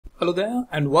Hello there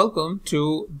and welcome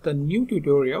to the new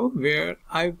tutorial where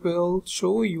I will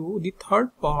show you the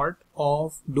third part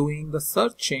of doing the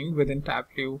searching within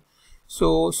Tableau.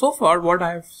 So far what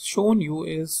I've shown you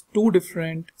is two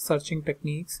different searching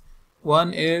techniques.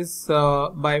 One is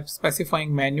by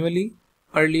specifying manually.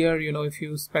 Earlier, if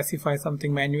you specify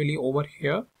something manually over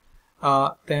here,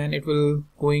 then it will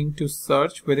going to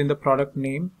search within the product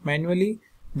name manually.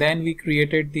 Then we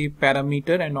created the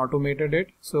parameter and automated it.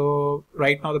 So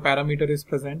right now the parameter is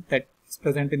present, that is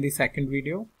present in the second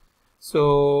video.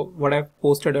 So what I've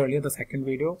posted earlier, the second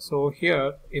video. So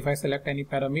here, if I select any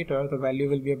parameter, the value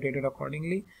will be updated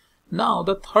accordingly. Now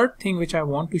the third thing which I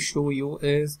want to show you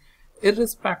is,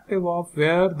 irrespective of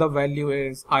where the value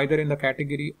is, either in the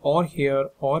category or here,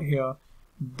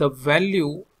 the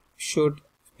value should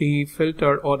be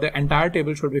filtered, or the entire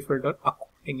table should be filtered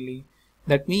accordingly.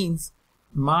 That means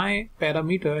my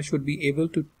parameter should be able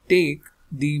to take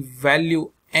the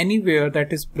value anywhere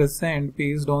that is present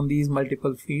based on these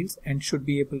multiple fields and should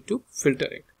be able to filter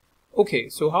it. Okay,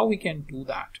 so how we can do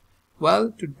that?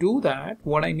 Well, to do that,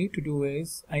 what I need to do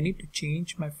is I need to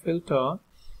change my filter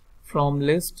from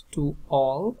list to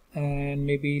all, and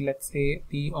maybe let's say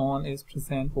the on is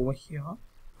present over here.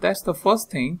 That's the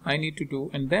first thing I need to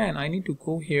do, and then I need to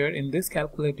go here in this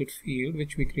calculated field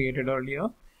which we created earlier.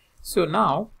 So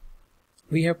now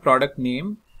we have product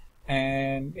name,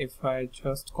 and if I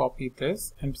just copy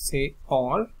this and say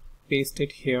or, paste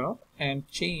it here and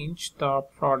change the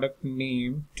product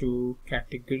name to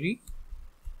category,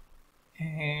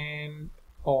 and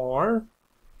or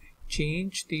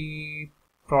change the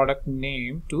product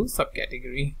name to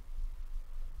subcategory.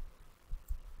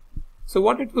 So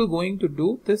what it will going to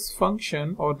do, this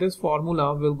function or this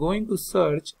formula will going to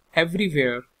search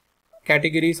everywhere,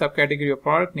 category, subcategory or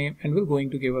product name, and will going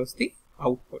to give us the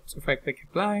output. So if I click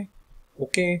apply,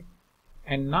 okay,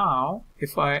 and now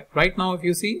if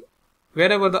you see,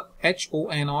 wherever the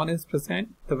HON on is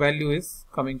present, the value is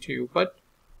coming to you. But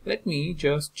let me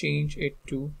just change it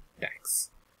to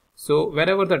DAX. So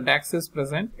wherever the DAX is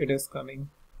present, it is coming.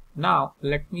 Now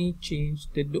let me change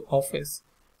it to office.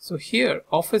 So here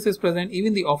office is present,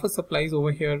 even the office supplies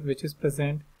over here which is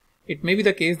present. It may be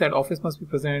the case that office must be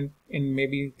present in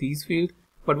maybe these fields,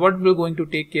 but what we're going to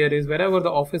take care is wherever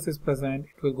the office is present,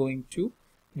 it will going to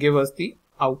give us the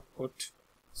output.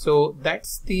 So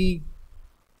that's the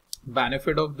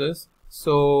benefit of this.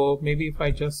 So maybe if I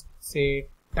just say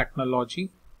technology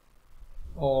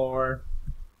or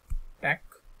tech,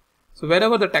 so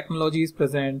wherever the technology is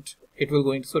present, it will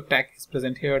going to, so tech is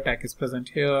present here, tech is present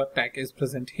here, tech is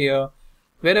present here.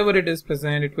 Wherever it is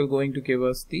present, it will going to give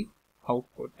us the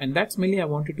output. And that's mainly I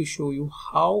wanted to show you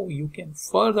how you can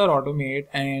further automate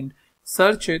and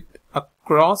search it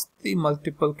across the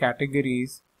multiple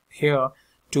categories here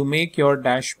to make your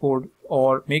dashboard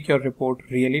or make your report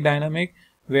really dynamic,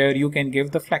 where you can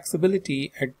give the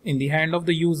flexibility in the hand of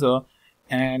the user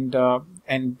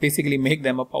and basically make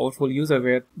them a powerful user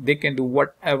where they can do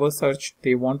whatever search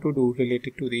they want to do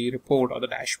related to the report or the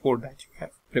dashboard that you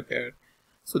have prepared.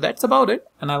 So that's about it,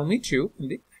 and I'll meet you in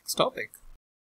the next topic.